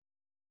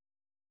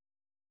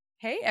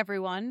Hey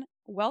everyone,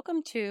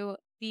 welcome to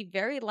the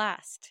very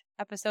last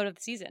episode of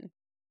the season.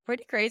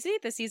 Pretty crazy.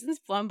 The season's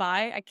flown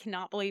by. I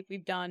cannot believe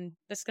we've done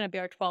this is going to be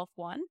our 12th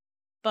one,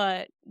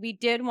 but we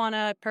did want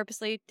to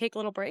purposely take a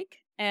little break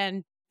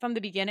and from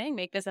the beginning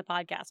make this a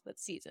podcast with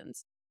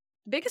seasons.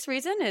 The biggest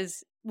reason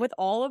is with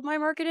all of my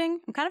marketing,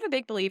 I'm kind of a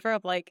big believer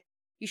of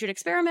you should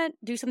experiment,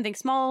 do something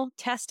small,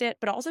 test it,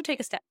 but also take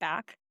a step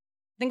back.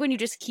 I think when you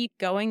just keep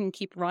going and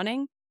keep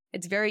running,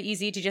 it's very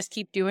easy to just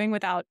keep doing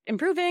without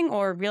improving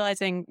or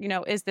realizing,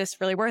 is this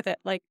really worth it?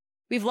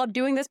 We've loved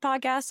doing this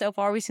podcast so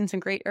far. We've seen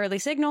some great early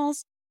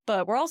signals,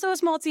 but we're also a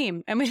small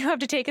team and we do have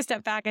to take a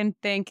step back and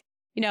think,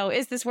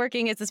 is this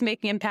working? Is this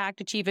making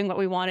impact, achieving what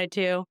we wanted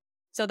to?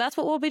 So that's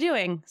what we'll be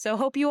doing. So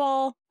hope you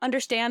all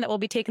understand that we'll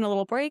be taking a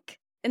little break.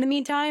 In the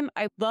meantime,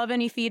 I love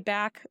any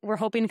feedback. We're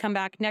hoping to come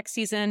back next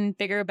season,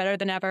 bigger, better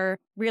than ever,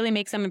 really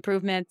make some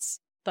improvements,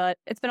 but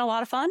it's been a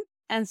lot of fun.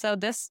 And so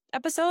this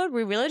episode,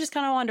 we really just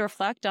kind of wanted to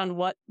reflect on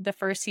what the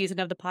first season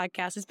of the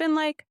podcast has been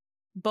like,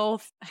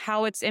 both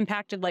how it's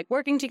impacted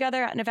working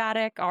together at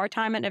Navattic, our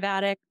time at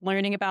Navattic,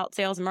 learning about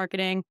sales and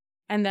marketing,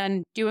 and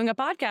then doing a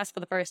podcast for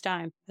the first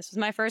time. This was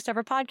my first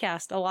ever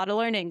podcast, a lot of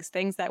learnings,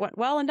 things that went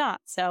well and not.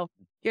 So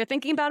if you're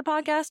thinking about a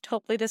podcast,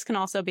 hopefully this can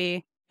also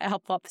be a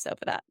helpful episode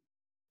for that.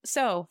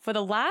 So for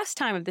the last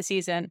time of the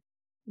season,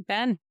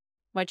 Ben,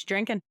 what you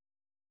drinking?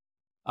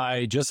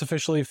 I just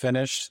officially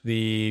finished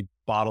the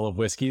bottle of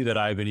whiskey that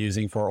I've been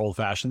using for old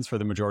fashions for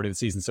the majority of the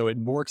season. So it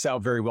works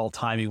out very well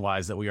timing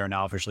wise that we are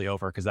now officially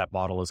over because that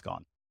bottle is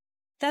gone.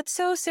 That's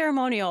so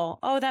ceremonial.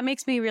 Oh, that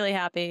makes me really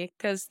happy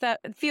because that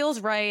feels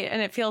right.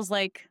 And it feels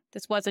like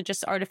this wasn't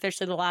just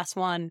artificially the last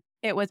one.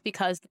 It was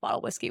because the bottle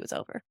of whiskey was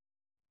over.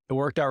 It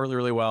worked out really,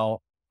 really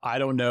well. I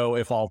don't know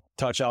if I'll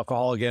touch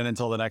alcohol again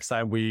until the next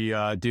time we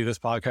do this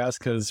podcast.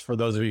 Because for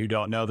those of you who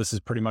don't know, this is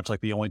pretty much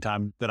the only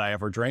time that I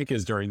ever drink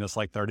is during this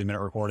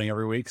 30-minute recording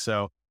every week.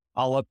 So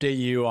I'll update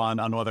you on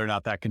whether or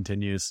not that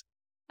continues.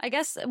 I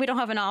guess we don't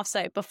have an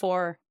offsite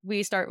before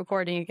we start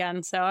recording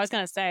again. So I was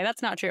going to say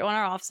that's not true on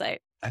our offsite,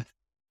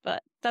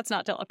 but that's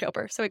not till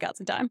October. So we got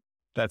some time.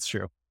 That's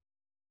true.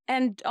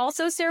 And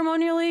also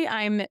ceremonially,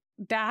 I'm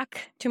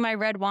back to my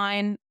red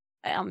wine.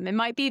 It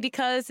might be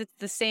because it's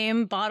the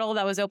same bottle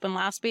that was open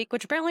last week,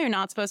 which apparently you're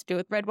not supposed to do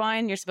with red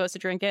wine. You're supposed to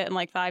drink it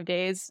in 5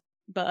 days,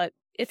 but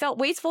it felt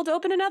wasteful to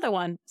open another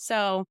one.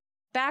 So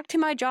back to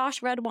my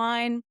Josh red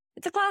wine.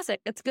 It's a classic.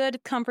 It's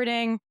good,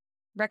 comforting,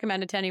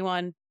 recommended to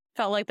anyone.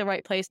 Felt like the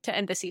right place to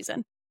end the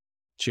season.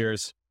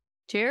 Cheers.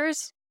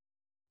 Cheers.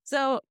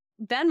 So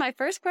Ben, my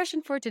first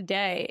question for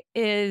today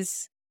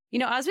is,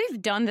 as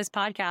we've done this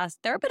podcast,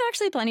 there have been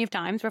actually plenty of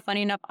times where,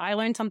 funny enough, I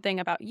learned something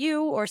about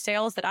you or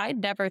sales that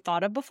I'd never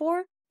thought of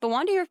before. But I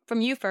want to hear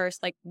from you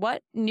first.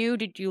 What new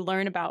did you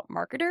learn about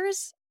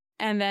marketers?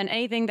 And then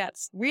anything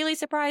that's really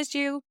surprised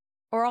you,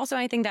 or also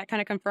anything that kind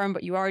of confirmed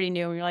what you already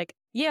knew. And you're like,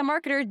 yeah,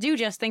 marketers do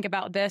just think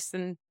about this.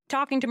 And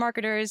talking to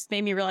marketers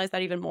made me realize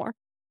that even more.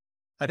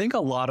 I think a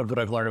lot of what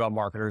I've learned about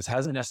marketers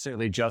hasn't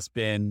necessarily just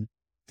been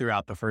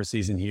throughout the first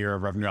season here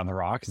of Revenue on the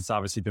Rocks. It's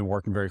obviously been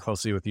working very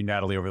closely with you,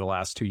 Natalie, over the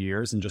last 2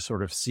 years and just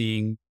sort of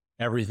seeing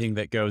everything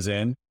that goes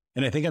in.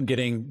 And I think I'm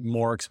getting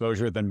more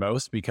exposure than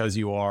most because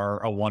you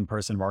are a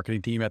one-person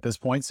marketing team at this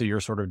point. So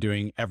you're sort of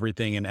doing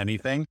everything and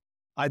anything.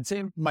 I'd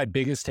say my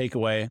biggest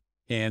takeaway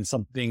and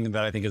something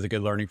that I think is a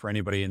good learning for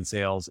anybody in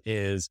sales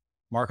is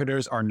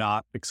marketers are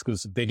not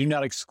exclusive. They do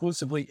not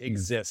exclusively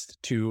exist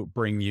to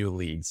bring you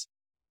leads.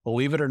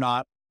 Believe it or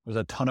not, there's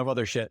a ton of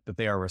other shit that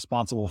they are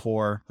responsible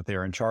for, that they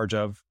are in charge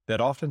of, that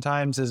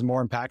oftentimes is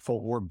more impactful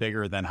or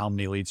bigger than how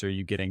many leads are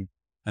you getting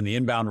on the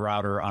inbound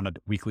router on a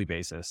weekly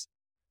basis.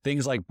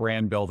 Things like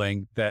brand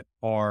building that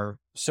are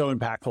so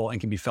impactful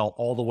and can be felt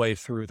all the way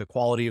through the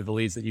quality of the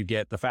leads that you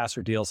get, the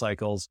faster deal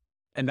cycles.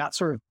 And that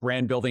sort of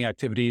brand building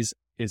activities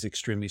is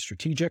extremely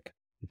strategic.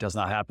 It does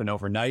not happen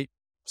overnight.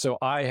 So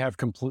I have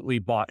completely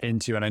bought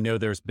into, and I know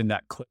there's been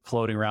that clip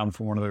floating around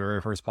from one of the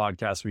very first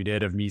podcasts we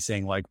did of me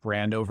saying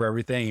brand over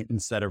everything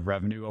instead of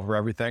revenue over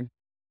everything.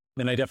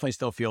 And I definitely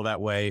still feel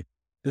that way.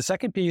 The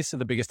second piece of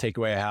the biggest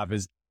takeaway I have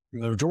is the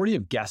majority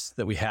of guests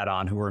that we had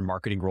on who were in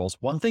marketing roles.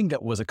 One thing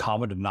that was a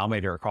common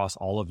denominator across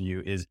all of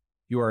you is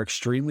you are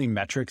extremely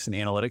metrics and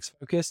analytics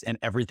focused and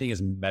everything is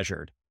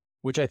measured,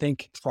 which I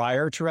think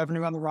prior to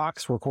Revenue on the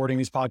Rocks, recording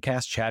these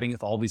podcasts, chatting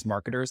with all these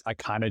marketers, I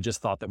kind of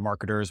just thought that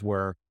marketers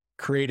were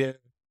creative,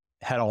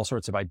 had all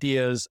sorts of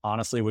ideas,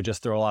 honestly would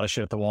just throw a lot of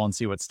shit at the wall and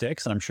see what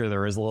sticks. And I'm sure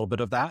there is a little bit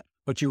of that,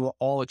 but you were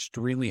all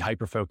extremely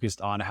hyper-focused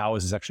on how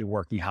is this actually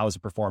working? How is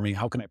it performing?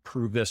 How can I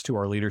prove this to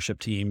our leadership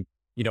team?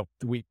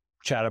 We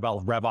chat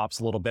about RevOps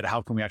a little bit.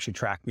 How can we actually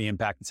track the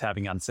impact it's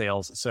having on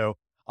sales? So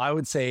I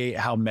would say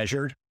how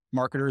measured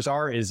marketers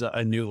are is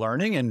a new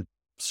learning and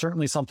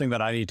certainly something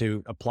that I need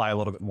to apply a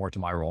little bit more to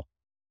my role.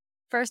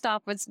 First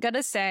off, was going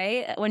to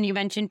say, when you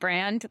mentioned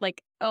brand,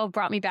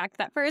 brought me back to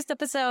that first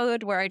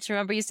episode where I just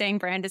remember you saying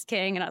brand is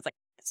king. And I was like,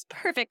 it's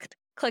perfect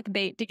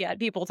clickbait to get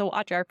people to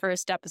watch our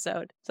first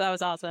episode. So that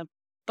was awesome.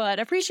 But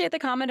appreciate the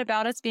comment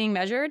about us being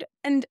measured.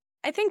 And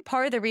I think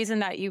part of the reason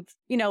that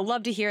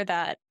love to hear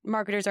that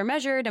marketers are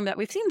measured and that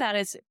we've seen that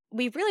is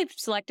we've really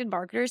selected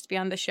marketers to be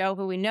on the show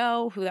who we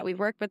know, who that we've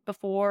worked with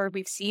before.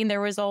 We've seen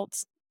their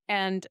results.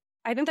 And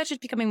I think that's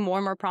just becoming more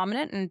and more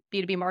prominent in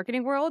B2B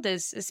marketing world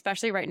is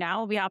especially right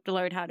now, we have to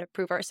learn how to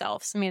prove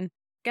ourselves. I mean,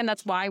 again,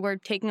 that's why we're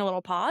taking a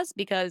little pause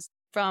because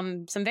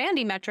from some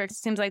vanity metrics, it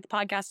seems like the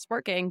podcast is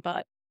working,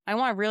 but I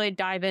want to really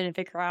dive in and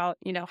figure out,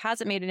 has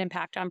it made an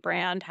impact on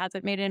brand? Has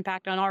it made an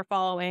impact on our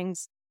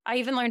followings? I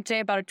even learned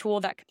today about a tool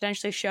that could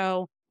potentially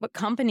show what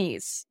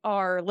companies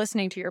are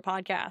listening to your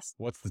podcast.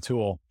 What's the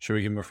tool? Should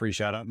we give them a free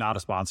shout out? Not a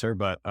sponsor,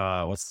 but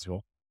what's the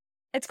tool?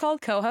 It's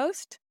called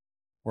Co-host.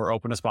 We're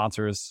open to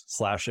sponsors /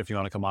 if you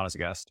want to come on as a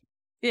guest.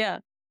 Yeah.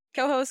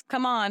 Co-host,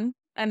 come on.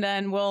 And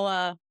then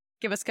we'll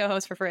give us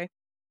co-host for free.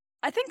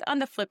 I think on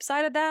the flip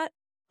side of that,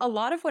 a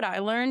lot of what I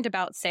learned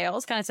about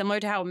sales, kind of similar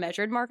to how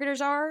measured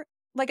marketers are,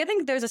 I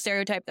think there's a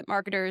stereotype that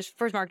marketers,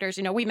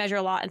 we measure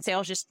a lot and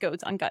sales just goes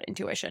on gut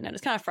intuition. And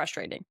it's kind of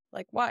frustrating.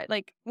 Why?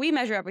 We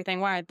measure everything.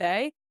 Why aren't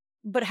they?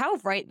 But how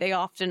right they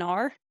often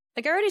are.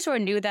 I already sort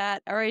of knew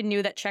that. I already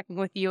knew that checking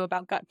with you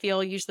about gut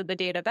feel, usually the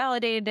data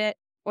validated it,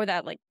 or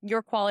that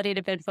your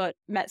qualitative input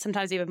meant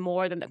sometimes even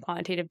more than the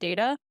quantitative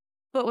data.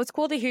 But what's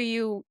cool to hear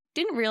you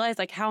didn't realize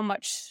how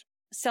much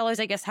sellers,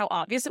 I guess, how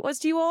obvious it was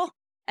to you all.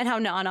 And how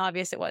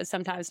non-obvious it was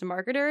sometimes to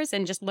marketers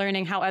and just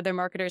learning how other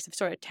marketers have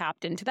sort of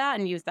tapped into that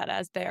and used that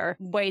as their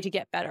way to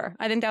get better.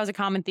 I think that was a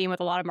common theme with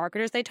a lot of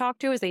marketers they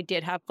talked to is they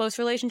did have close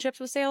relationships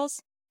with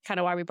sales, kind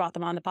of why we brought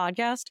them on the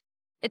podcast.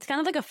 It's kind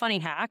of like a funny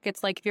hack.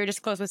 It's if you're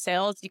just close with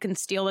sales, you can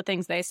steal the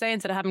things they say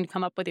instead of having to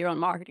come up with your own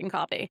marketing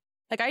copy.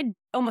 I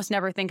almost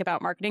never think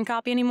about marketing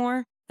copy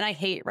anymore. And I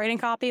hate writing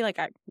copy. I'm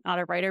not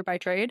a writer by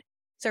trade.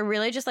 So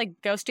really just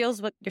go steal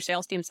what your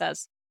sales team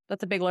says.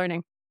 That's a big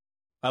learning.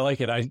 I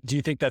like it. Do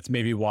you think that's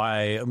maybe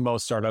why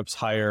most startups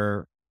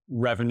hire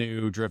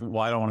revenue-driven,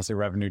 I don't want to say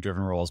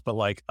revenue-driven roles, but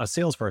a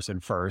salesperson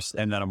first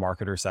and then a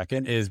marketer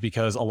second is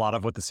because a lot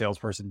of what the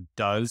salesperson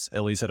does,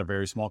 at least at a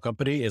very small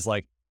company, is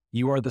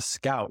you are the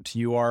scout.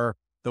 You are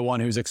the one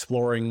who's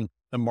exploring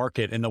the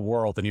market in the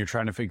world and you're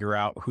trying to figure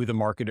out who the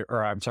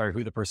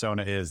who the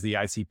persona is, the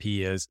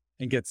ICP is,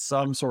 and get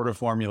some sort of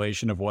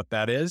formulation of what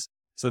that is.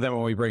 So then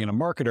when we bring in a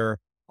marketer,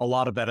 a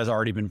lot of that has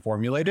already been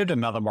formulated and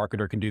now the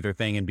marketer can do their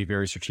thing and be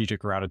very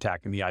strategic around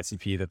attacking the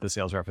ICP that the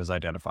sales rep has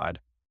identified.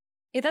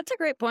 Yeah, that's a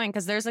great point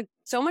because there's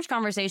so much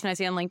conversation I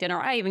see on LinkedIn, or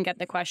I even get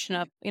the question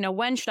of,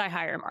 when should I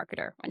hire a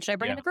marketer? When should I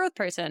bring in a growth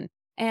person?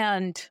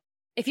 And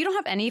if you don't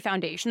have any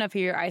foundation of who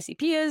your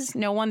ICP is,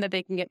 no one that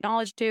they can get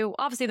knowledge to,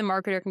 obviously the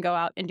marketer can go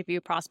out, interview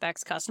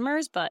prospects,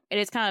 customers, but it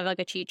is kind of like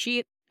a cheat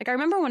sheet. I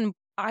remember when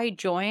I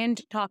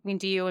joined talking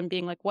to you and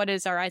being what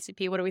is our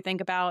ICP? What do we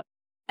think about?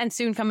 And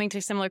soon coming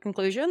to similar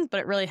conclusions, but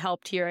it really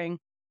helped hearing,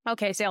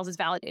 okay, sales is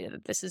validated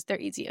that they're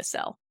easiest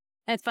sell.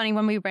 And it's funny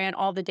when we ran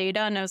all the data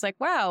and I was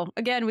wow,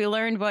 again, we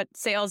learned what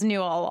sales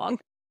knew all along.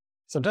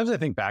 Sometimes I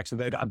think back to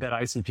that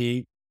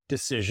ICP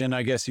decision,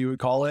 I guess you would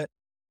call it.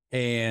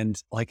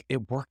 And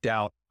it worked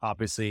out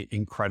obviously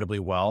incredibly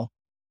well.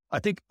 I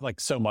think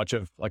so much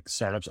of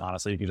startups,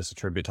 honestly, you can just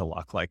attribute to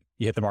luck.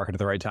 You hit the market at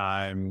the right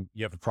time,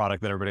 you have a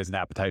product that everybody has an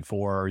appetite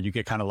for, you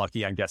get kind of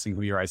lucky on guessing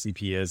who your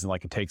ICP is and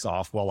it takes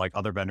off while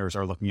other vendors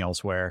are looking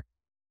elsewhere.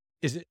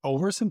 Is it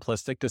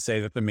oversimplistic to say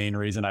that the main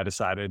reason I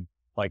decided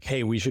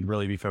hey, we should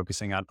really be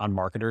focusing on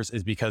marketers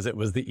is because it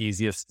was the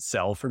easiest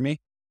sell for me?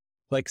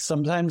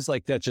 Sometimes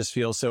that just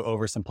feels so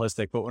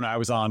oversimplistic. But when I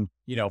was on,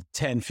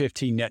 10,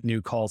 15 net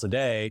new calls a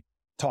day,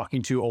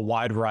 talking to a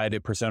wide variety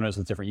of personas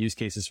with different use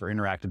cases for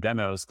interactive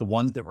demos, the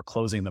ones that were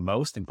closing the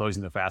most and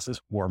closing the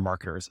fastest were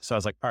marketers. So I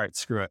was all right,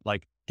 screw it.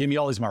 Give me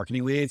all these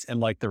marketing leads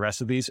and the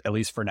rest of these, at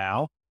least for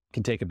now,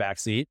 can take a back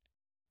seat.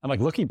 I'm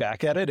looking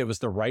back at it, it was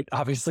the right,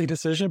 obviously,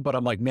 decision, but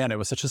I'm man, it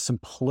was such a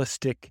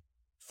simplistic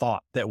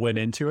thought that went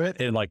into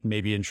it. And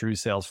maybe in true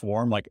sales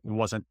form, it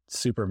wasn't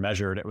super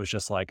measured. It was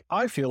just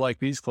I feel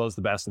these close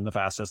the best and the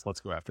fastest.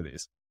 Let's go after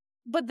these.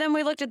 But then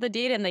we looked at the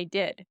data and they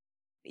did.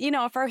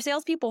 If our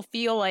salespeople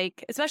feel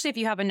especially if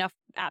you have enough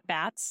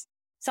at-bats,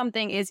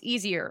 something is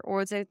easier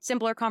or it's a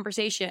simpler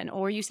conversation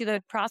or you see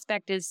the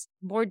prospect is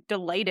more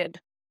delighted,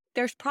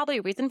 there's probably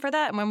a reason for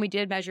that. And when we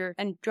did measure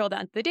and drill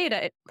down to the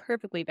data, it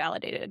perfectly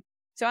validated.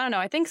 So I don't know.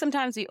 I think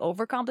sometimes we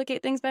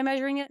overcomplicate things by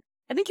measuring it.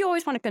 I think you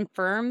always want to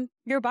confirm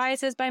your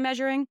biases by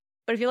measuring.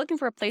 But if you're looking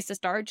for a place to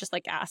start, just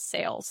ask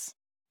sales.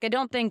 I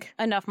don't think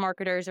enough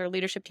marketers or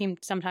leadership teams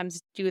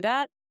sometimes do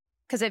that.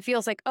 Because it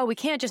feels oh, we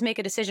can't just make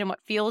a decision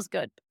what feels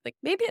good.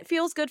 Maybe it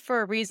feels good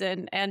for a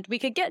reason and we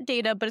could get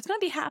data, but it's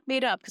going to be half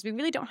made up because we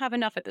really don't have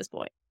enough at this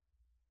point.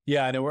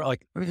 Yeah, I know. We're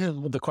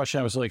the question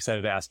I was really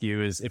excited to ask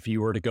you is if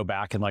you were to go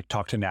back and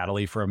talk to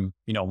Natalie from,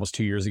 almost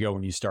 2 years ago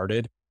when you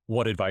started,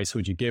 what advice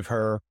would you give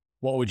her?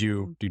 What would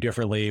you do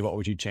differently? What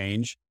would you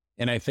change?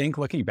 And I think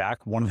looking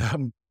back, one of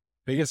the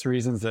biggest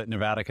reasons that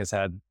Navattic has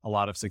had a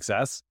lot of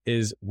success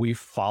is we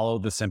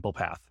followed the simple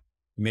path.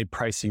 We made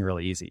pricing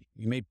really easy.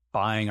 We made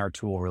buying our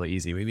tool really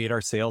easy. We made our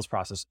sales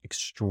process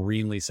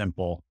extremely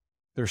simple.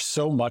 There's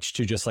so much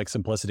to just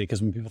simplicity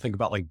because when people think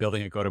about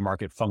building a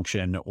go-to-market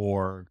function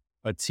or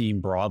a team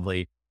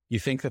broadly, You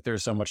think that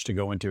there's so much to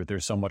go into it,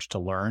 there's so much to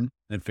learn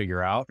and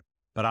figure out.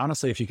 But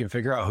honestly, if you can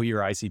figure out who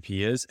your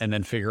ICP is and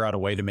then figure out a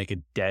way to make it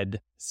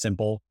dead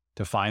simple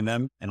to find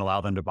them and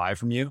allow them to buy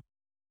from you,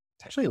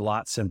 it's actually a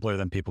lot simpler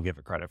than people give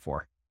it credit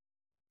for.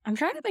 I'm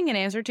trying to think an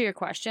answer to your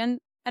question,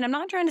 and I'm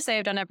not trying to say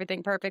I've done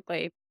everything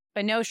perfectly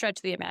by no stretch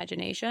of the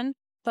imagination,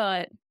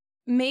 but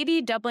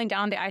maybe doubling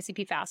down the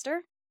ICP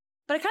faster.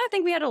 But I kind of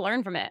think we had to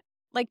learn from it.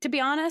 Like, to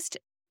be honest,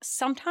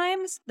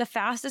 sometimes the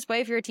fastest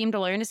way for your team to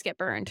learn is to get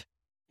burned.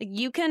 Like,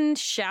 you can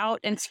shout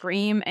and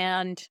scream,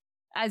 and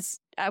as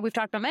we've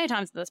talked about many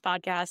times in this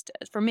podcast,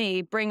 for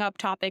me, bring up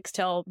topics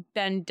till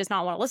Ben does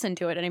not want to listen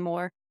to it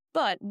anymore.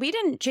 But we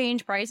didn't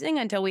change pricing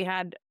until we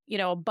had,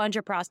 a bunch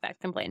of prospects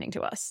complaining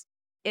to us.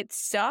 It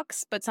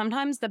sucks, but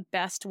sometimes the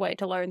best way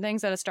to learn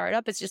things at a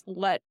startup is just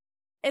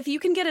if you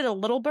can get it a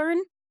little burn,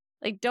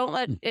 like, don't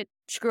let it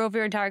screw over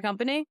your entire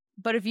company.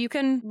 But if you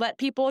can let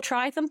people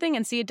try something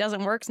and see it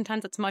doesn't work,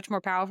 sometimes it's much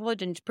more powerful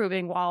than just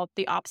proving while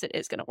the opposite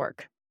is going to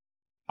work.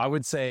 I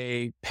would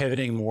say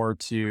pivoting more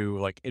to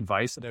like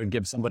advice that I would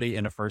give somebody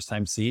in a first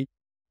time seat.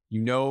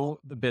 You know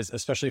the business,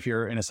 especially if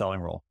you're in a selling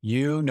role,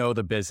 you know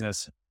the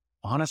business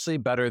honestly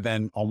better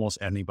than almost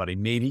anybody,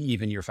 maybe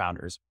even your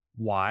founders.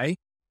 Why?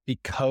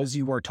 Because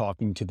you are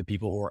talking to the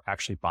people who are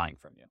actually buying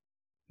from you.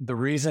 The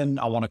reason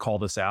I want to call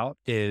this out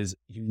is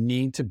you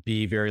need to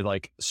be very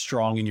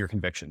strong in your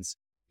convictions,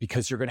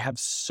 because you're going to have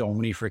so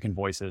many freaking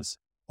voices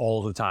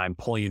all the time,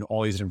 pulling in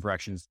all these different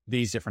directions,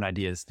 these different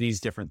ideas, these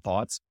different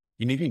thoughts.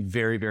 You need to be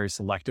very, very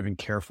selective and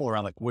careful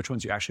around which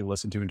ones you actually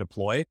listen to and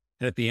deploy.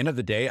 And at the end of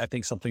the day, I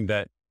think something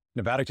that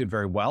Navattic did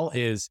very well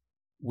is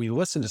we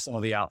listen to some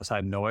of the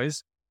outside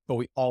noise, but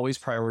we always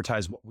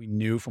prioritize what we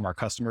knew from our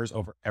customers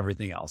over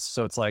everything else.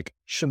 So it's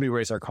should we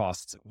raise our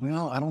costs?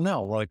 Well, I don't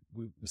know. It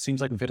seems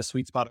like we've hit a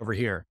sweet spot over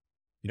here.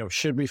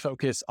 Should we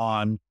focus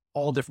on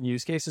all different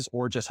use cases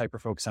or just hyper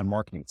focus on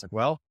marketing? It's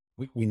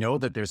we know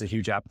that there's a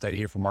huge appetite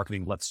here for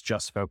marketing. Let's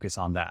just focus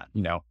on that.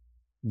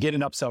 Get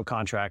an upsell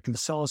contract and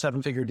sell a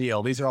 7-figure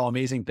deal. These are all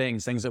amazing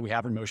things that we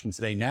have in motion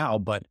today now.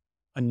 But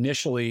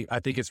initially,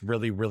 I think it's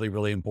really, really,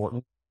 really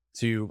important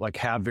to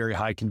have very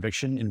high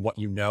conviction in what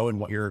you know and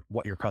what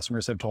your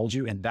customers have told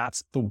you. And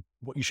that's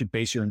what you should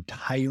base your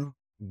entire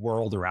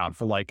world around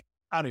for I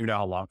don't even know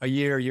how long, a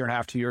year and a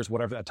half, 2 years,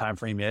 whatever that time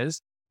frame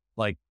is.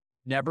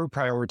 Never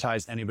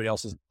prioritize anybody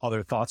else's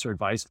other thoughts or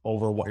advice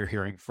over what you're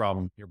hearing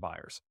from your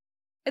buyers.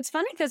 It's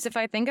funny because if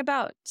I think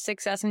about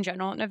success in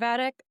general at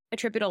Navattic, I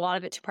attribute a lot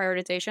of it to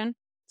prioritization.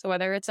 So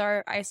whether it's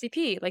our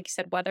ICP, like you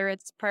said, whether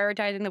it's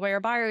prioritizing the way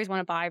our buyers want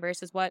to buy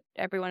versus what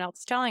everyone else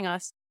is telling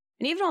us.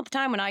 And even all the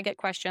time when I get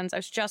questions, I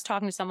was just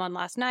talking to someone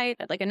last night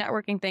at a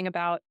networking thing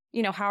about,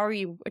 how are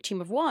you a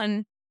team of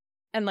one?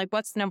 And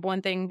what's the number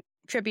one thing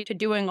attribute to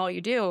doing all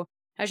you do?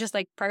 I was just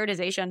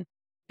prioritization.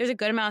 There's a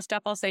good amount of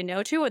stuff I'll say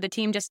no to, or the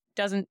team just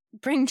doesn't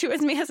bring to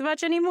me as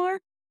much anymore.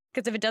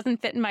 Because if it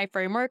doesn't fit in my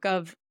framework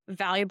of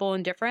valuable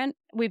and different,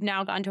 we've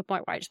now gotten to a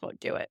point where I just won't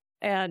do it.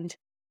 And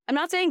I'm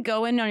not saying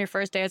go in on your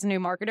first day as a new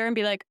marketer and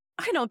be like,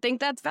 I don't think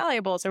that's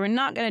valuable, so we're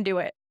not going to do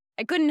it.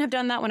 I couldn't have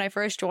done that when I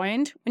first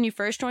joined. When you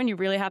first join, you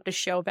really have to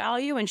show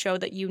value and show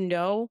that you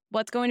know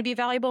what's going to be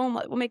valuable and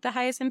what will make the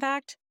highest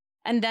impact.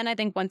 And then I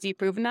think once you've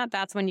proven that,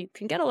 that's when you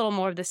can get a little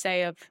more of the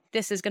say of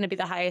this is going to be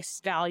the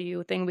highest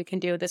value thing we can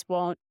do. This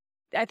won't.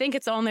 I think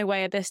it's the only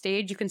way at this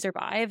stage you can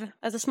survive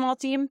as a small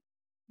team,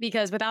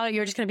 because without it,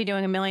 you're just going to be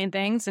doing a million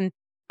things. And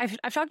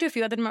I've talked to a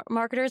few other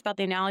marketers about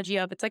the analogy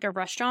of it's like a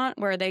restaurant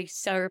where they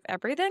serve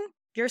everything.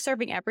 If you're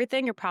serving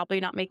everything, you're probably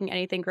not making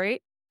anything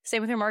great.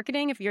 Same with your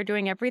marketing. If you're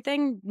doing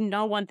everything,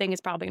 no one thing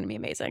is probably going to be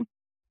amazing.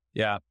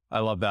 Yeah, I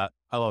love that.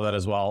 I love that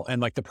as well.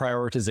 And the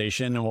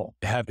prioritization will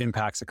have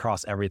impacts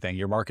across everything,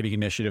 your marketing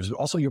initiatives, but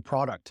also your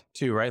product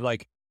too, right?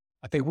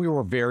 I think we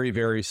were very,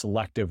 very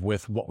selective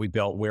with what we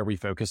built, where we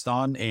focused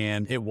on.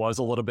 And it was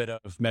a little bit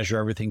of measure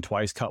everything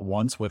twice, cut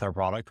once with our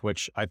product,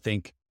 which I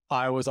think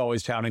I was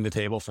always pounding the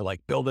table for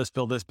build this,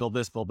 build this, build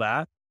this, build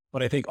that.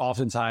 But I think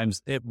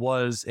oftentimes it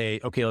was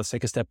okay, let's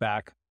take a step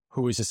back.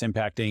 Who is this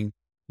impacting?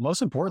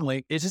 Most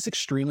importantly, it's just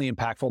extremely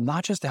impactful,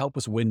 not just to help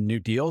us win new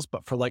deals,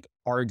 but for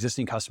our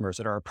existing customers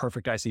that are a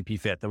perfect ICP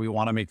fit that we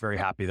want to make very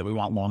happy, that we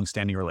want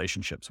long-standing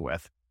relationships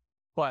with.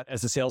 But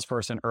as a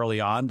salesperson early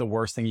on, the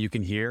worst thing you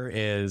can hear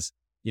is,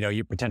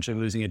 you're potentially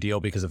losing a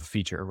deal because of a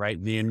feature,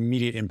 right? The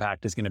immediate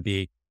impact is going to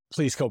be,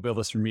 please go build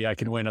this for me. I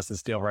can win us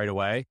this deal right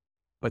away.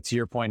 But to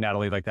your point,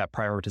 Natalie, that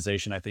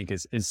prioritization, I think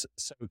is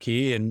so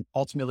key. And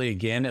ultimately,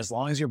 again, as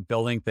long as you're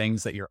building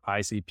things that your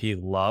ICP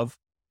love,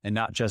 and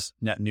not just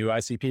net new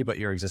ICP, but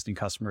your existing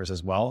customers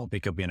as well, I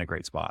think you'll be in a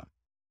great spot.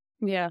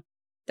 Yeah,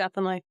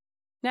 definitely.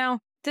 Now,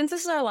 since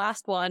this is our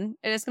last one,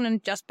 it is going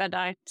to just Ben and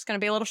I. It's going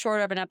to be a little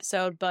shorter of an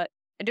episode, but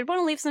I did want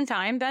to leave some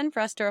time, Ben,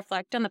 for us to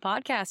reflect on the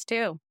podcast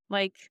too.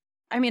 I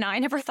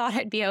never thought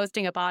I'd be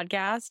hosting a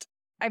podcast.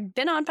 I've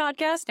been on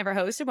podcasts, never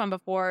hosted one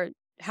before.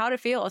 How to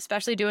feel,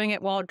 especially doing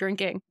it while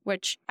drinking,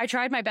 which I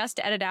tried my best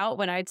to edit out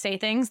when I'd say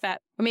things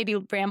that were maybe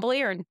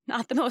rambly or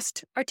not the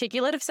most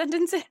articulate of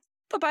sentences.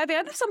 But by the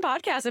end of some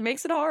podcasts, it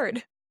makes it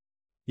hard.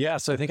 Yeah.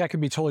 So I think I can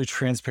be totally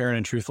transparent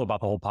and truthful about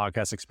the whole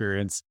podcast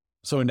experience.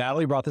 So when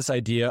Natalie brought this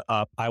idea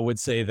up, I would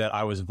say that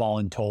I was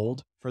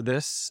voluntold for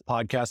this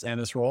podcast and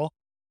this role.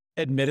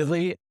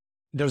 Admittedly,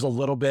 there's a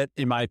little bit,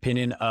 in my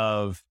opinion,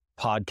 of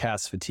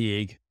podcast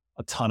fatigue.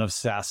 A ton of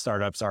SaaS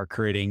startups are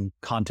creating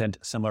content,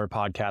 similar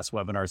podcasts,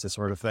 webinars, this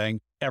sort of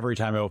thing. Every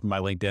time I open my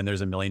LinkedIn,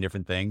 there's a million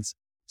different things.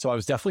 So I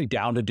was definitely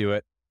down to do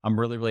it. I'm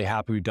really, really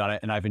happy we've done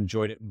it. And I've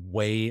enjoyed it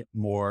way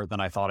more than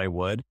I thought I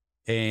would.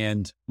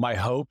 And my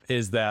hope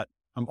is that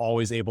I'm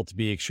always able to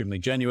be extremely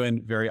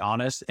genuine, very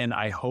honest. And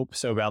I hope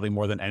so badly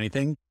more than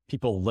anything,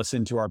 people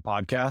listen to our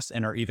podcast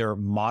and are either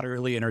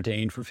moderately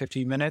entertained for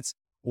 15 minutes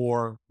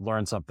or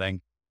learn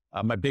something.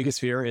 My biggest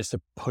fear is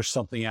to push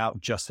something out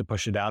just to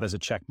push it out as a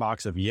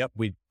checkbox of, yep,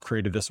 we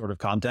created this sort of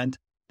content.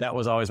 That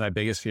was always my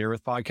biggest fear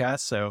with podcasts.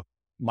 So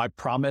my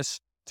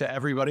promise to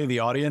everybody in the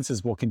audience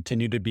is we'll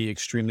continue to be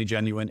extremely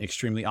genuine,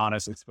 extremely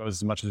honest, expose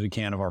as much as we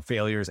can of our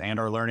failures and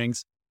our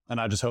learnings. And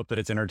I just hope that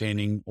it's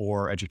entertaining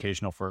or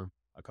educational for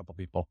a couple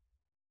people.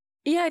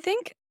 Yeah, I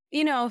think,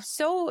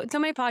 so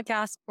many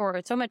podcasts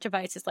or so much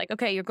advice is like,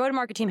 okay, your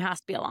go-to-market team has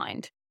to be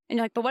aligned. And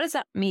you're like, but what does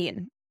that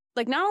mean?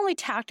 Like, not only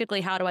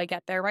tactically, how do I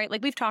get there, right?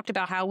 Like, we've talked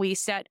about how we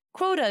set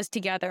quotas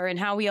together and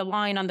how we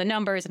align on the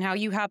numbers and how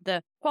you have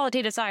the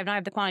qualitative side and I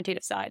have the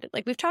quantitative side.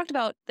 Like, we've talked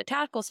about the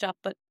tactical stuff,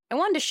 but I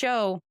wanted to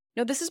show,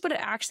 this is what it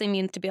actually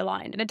means to be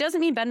aligned. And it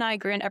doesn't mean Ben and I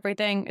agree on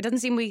everything. It doesn't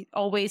seem we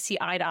always see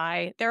eye to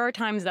eye. There are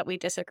times that we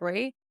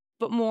disagree,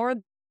 but more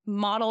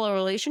model a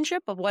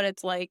relationship of what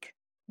it's like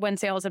when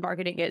sales and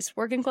marketing is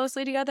working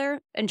closely together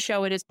and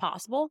show it is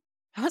possible.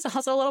 That was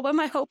also a little bit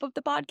my hope of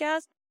the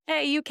podcast.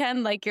 Hey, you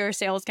can like your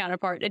sales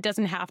counterpart. It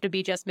doesn't have to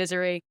be just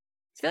misery.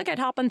 I feel like I'd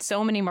hop on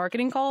so many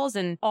marketing calls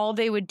and all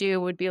they would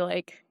do would be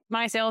like,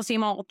 my sales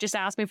team all just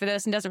asked me for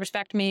this and doesn't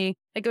respect me.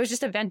 Like, it was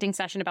just a venting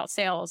session about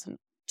sales. And it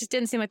just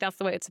didn't seem like that's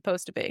the way it's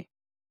supposed to be.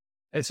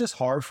 It's just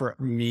hard for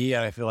me,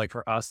 and I feel like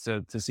for us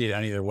to see it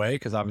any other way,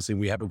 because obviously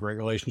we have a great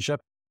relationship.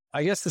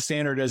 I guess the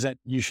standard isn't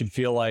you should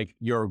feel like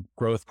your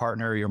growth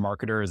partner, your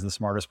marketer is the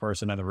smartest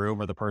person in the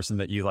room or the person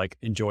that you like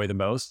enjoy the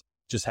most.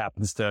 Just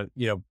happens to,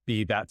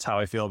 be that's how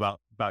I feel about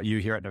you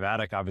here at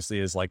Navattic. Obviously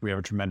is like we have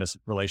a tremendous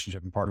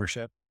relationship and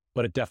partnership,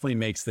 but it definitely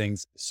makes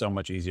things so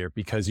much easier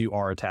because you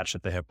are attached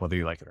at the hip, whether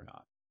you like it or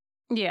not.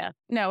 Yeah,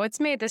 no,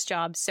 it's made this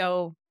job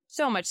so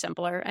much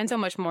simpler and so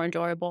much more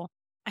enjoyable.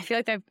 I feel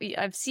like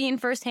I've seen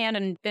firsthand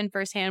and been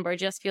firsthand where it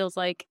just feels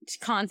like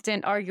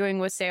constant arguing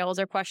with sales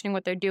or questioning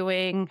what they're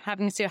doing,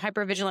 having to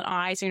hyper vigilant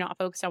eye so you're not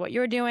focused on what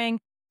you're doing.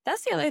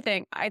 That's the other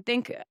thing. I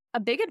think a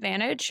big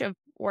advantage of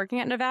working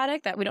at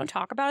Navattic that we don't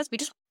talk about is we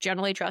just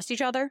generally trust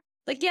each other.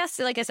 Like, yes,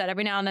 like I said,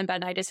 every now and then Ben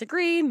and I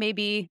disagree,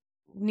 maybe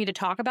need to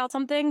talk about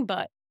something,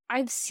 but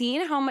I've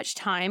seen how much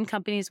time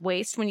companies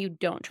waste when you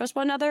don't trust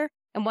one another.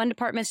 And one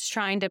department is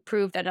trying to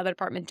prove that another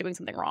department is doing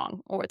something wrong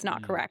or it's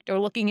not correct or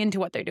looking into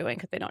what they're doing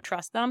because they don't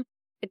trust them.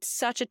 It's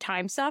such a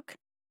time suck.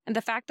 And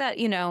the fact that,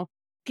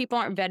 people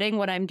aren't vetting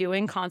what I'm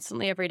doing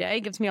constantly every day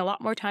gives me a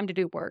lot more time to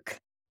do work.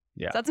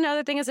 Yeah. So that's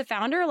another thing as a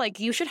founder. Like,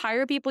 you should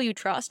hire people you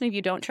trust. And if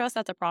you don't trust,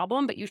 that's a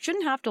problem. But you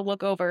shouldn't have to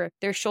look over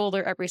their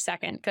shoulder every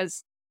second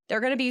because they're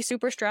going to be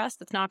super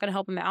stressed. It's not going to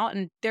help them out.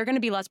 And they're going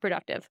to be less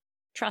productive.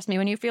 Trust me,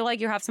 when you feel like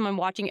you have someone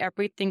watching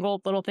every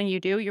single little thing you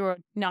do, you're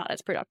not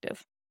as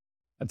productive.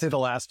 I'd say the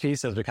last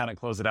piece as we kind of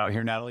close it out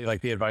here, Natalie,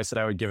 like the advice that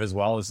I would give as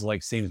well is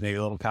like seems maybe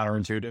a little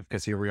counterintuitive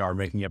because here we are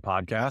making a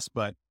podcast,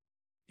 but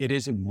it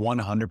is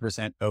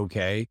 100%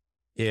 okay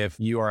if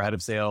you are head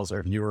of sales or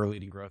if you are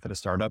leading growth at a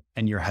startup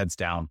and your head's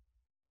down.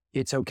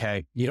 It's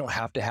okay. You don't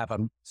have to have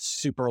a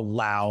super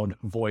loud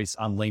voice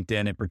on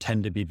LinkedIn and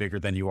pretend to be bigger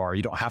than you are.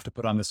 You don't have to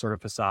put on this sort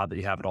of facade that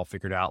you have it all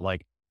figured out.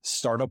 Like,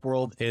 startup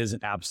world is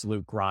an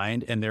absolute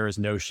grind and there is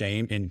no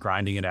shame in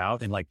grinding it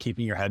out and like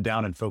keeping your head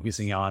down and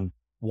focusing on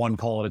one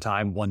call at a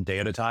time, one day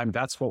at a time.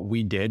 That's what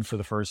we did for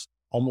the first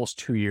almost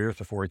 2 years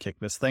before we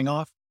kicked this thing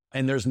off.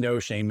 And there's no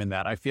shame in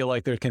that. I feel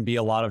like there can be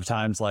a lot of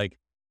times like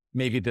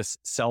maybe this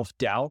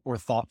self-doubt or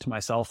thought to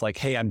myself, like,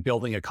 hey, I'm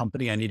building a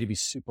company. I need to be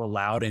super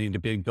loud. I need to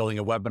be building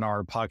a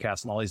webinar,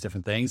 podcast, and all these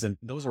different things. And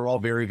those are all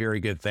very, very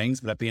good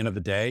things. But at the end of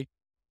the day,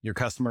 your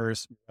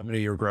customers, revenue,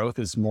 your growth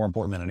is more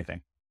important than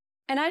anything.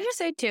 And I just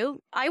say too,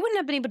 I wouldn't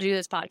have been able to do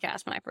this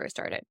podcast when I first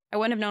started. I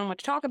wouldn't have known what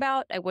to talk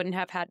about. I wouldn't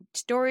have had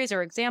stories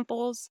or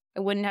examples. I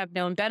wouldn't have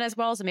known Ben as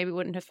well, so maybe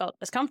wouldn't have felt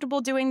as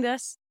comfortable doing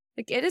this.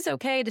 Like, it is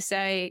okay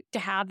to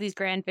have these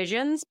grand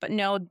visions, but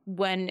know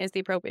when is the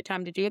appropriate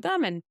time to do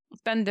them. And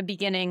spend the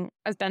beginning,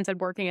 as Ben said,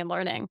 working and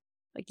learning.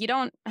 Like, you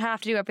don't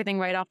have to do everything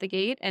right off the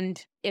gate.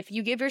 And if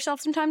you give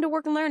yourself some time to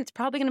work and learn, it's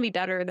probably going to be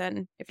better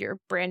than if you're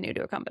brand new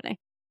to a company.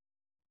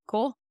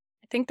 Cool.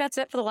 I think that's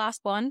it for the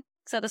last one.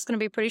 So this is going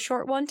to be a pretty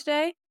short one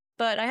today,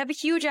 but I have a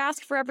huge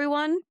ask for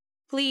everyone.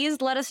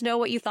 Please let us know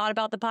what you thought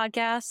about the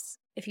podcast.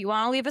 If you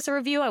want to leave us a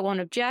review, I won't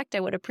object. I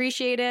would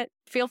appreciate it.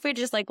 Feel free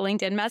to just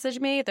LinkedIn message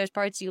me if there's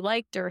parts you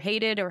liked or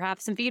hated or have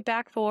some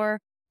feedback for.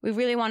 We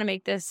really want to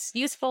make this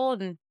useful,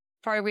 and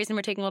part of the reason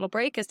we're taking a little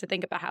break is to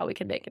think about how we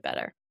can make it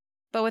better.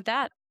 But with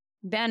that,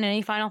 Ben,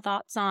 any final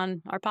thoughts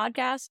on our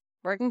podcast,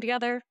 working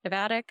together,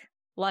 Navattic,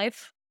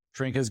 life?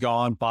 Drink is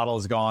gone, bottle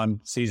is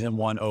gone, season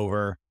 1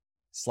 over.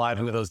 Slide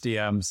into those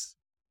DMs.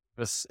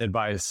 this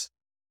advice,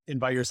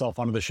 invite yourself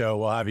onto the show.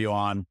 We'll have you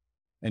on.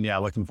 And yeah,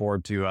 looking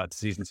forward to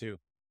season 2.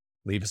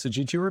 Leave us a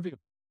G2 review.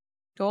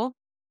 Cool.